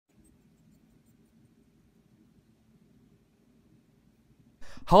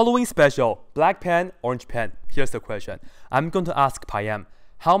Halloween special, black pen, orange pen. Here's the question. I'm going to ask Payam,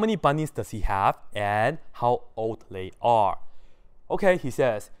 how many bunnies does he have and how old they are? Okay, he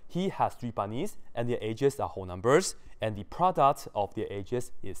says he has 3 bunnies and their ages are whole numbers and the product of their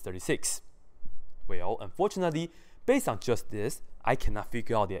ages is 36. Well, unfortunately, based on just this, I cannot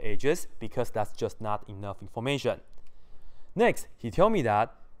figure out their ages because that's just not enough information. Next, he told me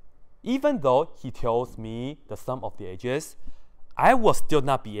that even though he tells me the sum of the ages, I will still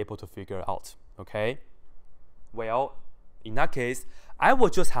not be able to figure it out, okay? Well, in that case, I will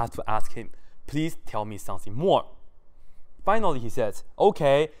just have to ask him, please tell me something more. Finally, he says,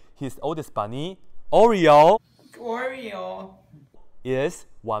 okay, his oldest bunny, Oreo, is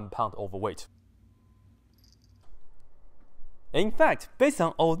 1 pound overweight. In fact, based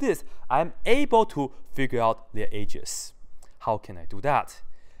on all this, I'm able to figure out their ages. How can I do that?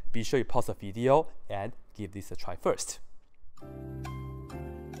 Be sure you pause the video and give this a try first.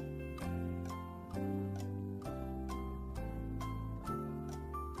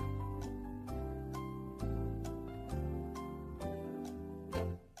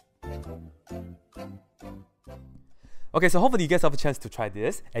 Okay, so hopefully you guys have a chance to try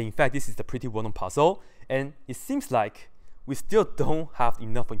this. And in fact, this is a pretty well-known puzzle. And it seems like we still don't have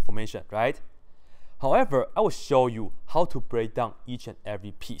enough information, right? However, I will show you how to break down each and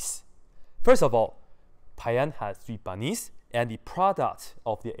every piece. First of all, Payam has 3 bunnies and the product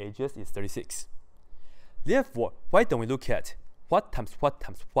of their ages is 36. Therefore, why don't we look at what times what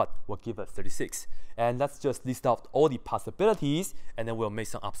times what will give us 36? And let's just list out all the possibilities and then we'll make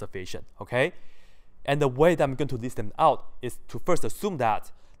some observation, okay? And the way that I'm going to list them out is to first assume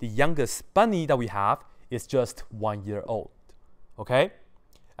that the youngest bunny that we have is just 1 year old, okay?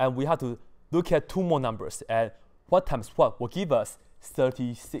 And we have to look at 2 more numbers and what times what will give us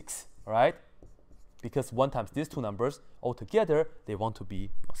 36, all right? Because 1 times these 2 numbers altogether, they want to be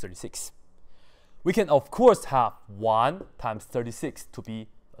 36. We can of course have 1 times 36 to be,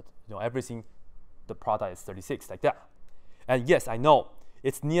 everything, the product is 36 like that. And yes, I know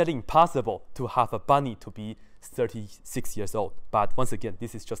it's nearly impossible to have a bunny to be 36 years old. But once again,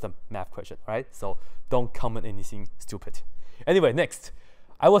 this is just a math question, right? So don't comment anything stupid. Anyway, next,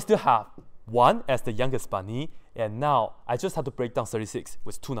 I will still have 1 as the youngest bunny, and now I just have to break down 36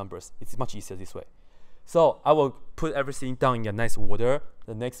 with 2 numbers. It's much easier this way. So I will put everything down in a nice order.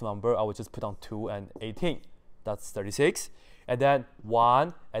 The next number, I will just put down 2 and 18. That's 36. And then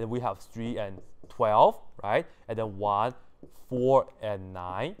 1, and we have 3 and 12, right? And then 1, 4 and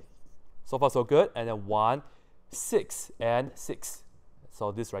 9. So far so good. And then 1, 6 and 6.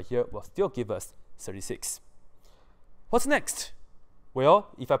 So this right here will still give us 36. What's next? Well,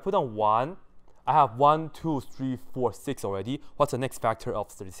 if I put on 1, I have 1, 2, 3, 4, 6 already. What's the next factor of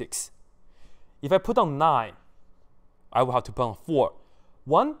 36? If I put on 9, I will have to put on 4.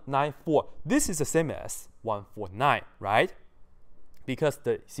 1, 9, 4. This is the same as 1, 4, 9, right? Because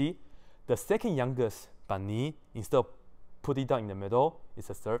the second youngest bunny, instead of putting it down in the middle, is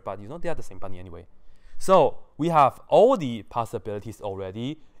a third, but they are the same bunny anyway. So we have all the possibilities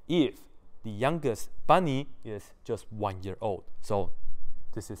already if the youngest bunny is just 1 year old. So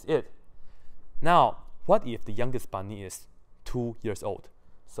this is it. Now, what if the youngest bunny is 2 years old?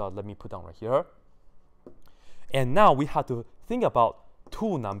 So let me put down right here. And now we have to think about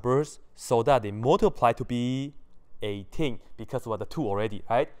 2 numbers so that they multiply to be 18 because we have the 2 already,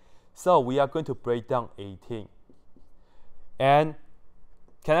 right? So we are going to break down 18. And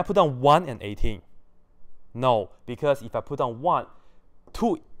can I put down 1 and 18? No, because if I put down 1,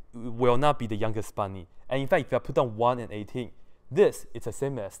 2 will not be the youngest bunny. And in fact, if I put down 1 and 18, this is the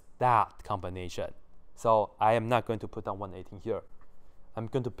same as that combination. So I am not going to put down 1 and 18 here. I'm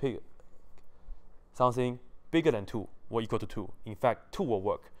going to pick something bigger than 2 or equal to 2. In fact, 2 will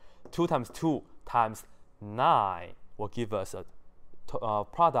work. 2 times 2 times 9 will give us a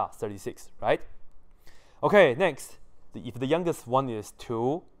product 36, right? Okay, next. If the youngest one is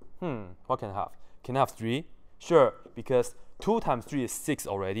 2, what can I have? Can I have 3? Sure, because 2 times 3 is 6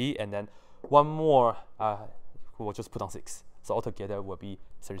 already, and then 1 more, we'll just put on 6. So altogether will be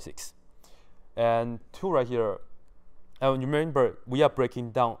 36. And 2 right here, remember, we are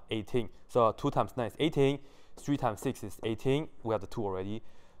breaking down 18. So 2 times 9 is 18, 3 times 6 is 18. We have the 2 already.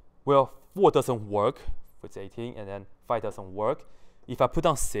 Well, 4 doesn't work with 18, and then 5 doesn't work. If I put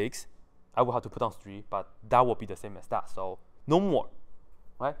down 6, I will have to put down 3, but that will be the same as that. So no more,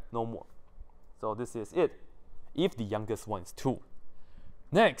 right? No more. So this is it, if the youngest one is 2.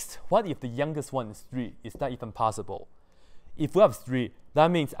 Next, what if the youngest one is 3? Is that even possible? If we have 3,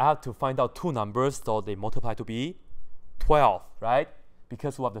 that means I have to find out 2 numbers so they multiply to be 12, right?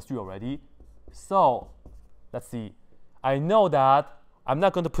 Because we have the 3 already. So let's see. I know that I'm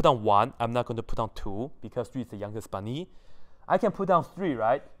not going to put down 1. I'm not going to put down 2 because 3 is the youngest bunny. I can put down 3,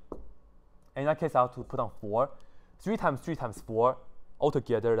 right? In that case, I have to put down 4. 3 times 3 times 4,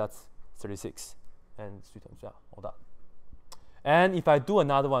 altogether that's 36. And 3 times, yeah, all that. And if I do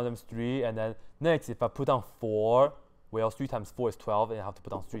another one, that's 3. And then next, if I put down 4, well, 3 times 4 is 12, and I have to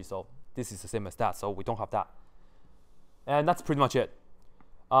put down 3. So this is the same as that, so we don't have that. And that's pretty much it.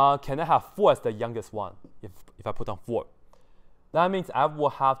 Can I have 4 as the youngest one if I put down 4? That means I will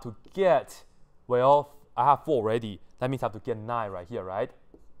have to get, well, I have 4 already. That means I have to get 9 right here, right?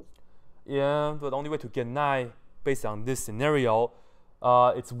 Yeah, but the only way to get 9 based on this scenario,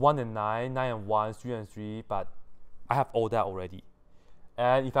 it's 1 and 9, 9 and 1, 3 and 3, but I have all that already.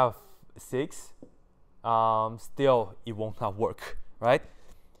 And if I have 6, still it won't not work, right?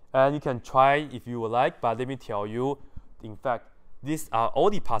 And you can try if you would like, but let me tell you, in fact, these are all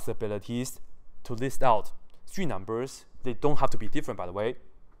the possibilities to list out 3 numbers. They don't have to be different, by the way.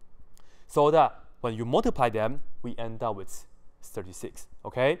 So that when you multiply them, we end up with 36,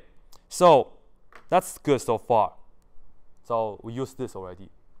 okay? So that's good so far. So we use this already.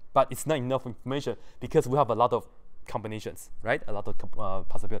 But it's not enough information because we have a lot of combinations, right? A lot of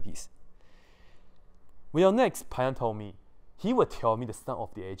possibilities. Well, next, Payan told me he would tell me the sum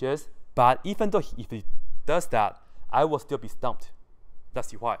of the ages, but even though if he does that, I will still be stumped. Let's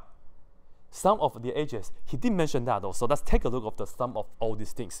see why. Sum of the ages, he did mention that though, so let's take a look at the sum of all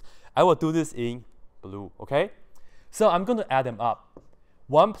these things. I will do this in blue, okay? So I'm going to add them up.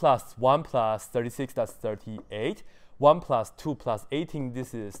 1 plus 1 plus 36, that's 38. 1 plus 2 plus 18,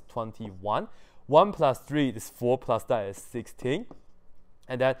 this is 21. 1 plus 3 is 4 plus that is 16.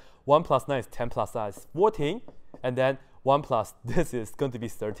 And then 1 plus 9 is 10 plus that is 14. And then 1 plus this is going to be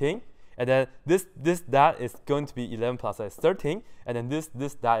 13. And then that is going to be 11 plus that is 13. And then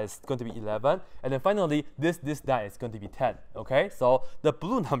that is going to be 11. And then finally, that is going to be 10. Okay, so the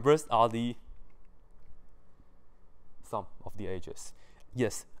blue numbers are the sum of the ages.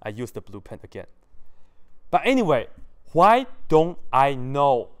 Yes, I used the blue pen again. But anyway, why don't I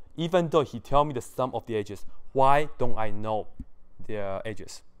know? Even though he tell me the sum of the ages, why don't I know their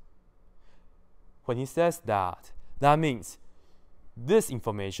ages? When he says that, that means this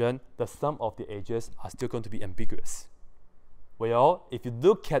information, the sum of the ages, are still going to be ambiguous. Well, if you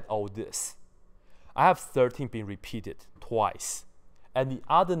look at all this, I have 13 being repeated twice, and the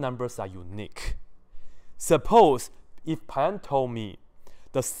other numbers are unique. Suppose if Payan told me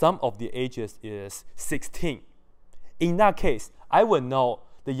the sum of the ages is 16, in that case, I would know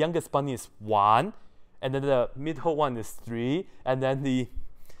the youngest bunny is 1, and then the middle one is 3, and then the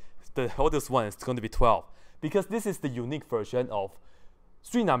oldest one is going to be 12. Because this is the unique version of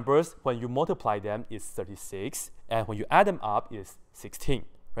 3 numbers, when you multiply them is 36, and when you add them up is 16.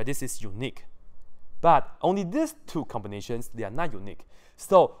 Right? This is unique. But only these 2 combinations, they are not unique.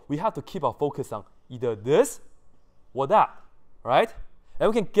 So we have to keep our focus on either this or that, right? And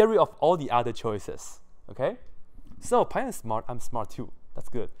we can get rid of all the other choices, okay? So Payan is smart, I'm smart too. That's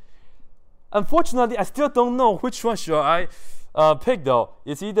good. Unfortunately, I still don't know which one should I pick though.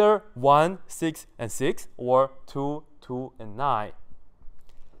 It's either 1, 6, and 6, or 2, 2, and 9.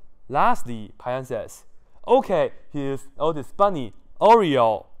 Lastly, Payan says, okay, his oldest bunny,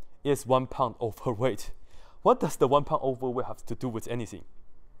 Oreo, is 1 pound overweight. What does the 1 pound overweight have to do with anything?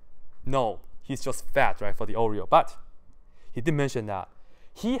 No, he's just fat, right, for the Oreo. But he did mention that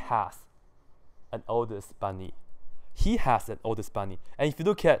he has an oldest bunny. He has an oldest bunny. And if you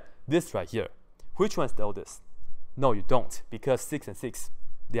look at this right here, which one's the oldest? No, you don't, because 6 and 6,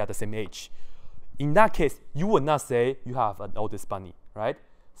 they are the same age. In that case, you would not say you have an oldest bunny, right?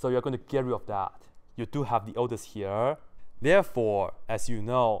 So you're going to get rid of that. You do have the oldest here. Therefore, as you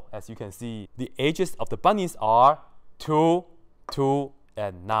know, as you can see, the ages of the bunnies are 2, 2,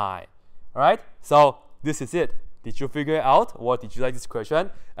 and 9. All right? So this is it. Did you figure it out, or did you like this question?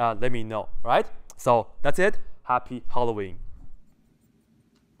 Let me know, right? So that's it. Happy Halloween.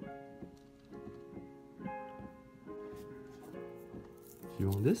 You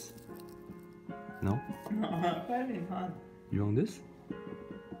want this? No? You want this?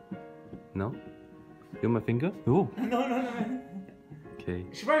 No? You want my finger? Oh. No. Okay.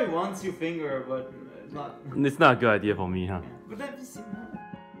 She probably wants your finger, but it's not. It's not a good idea for me, huh? But let me see.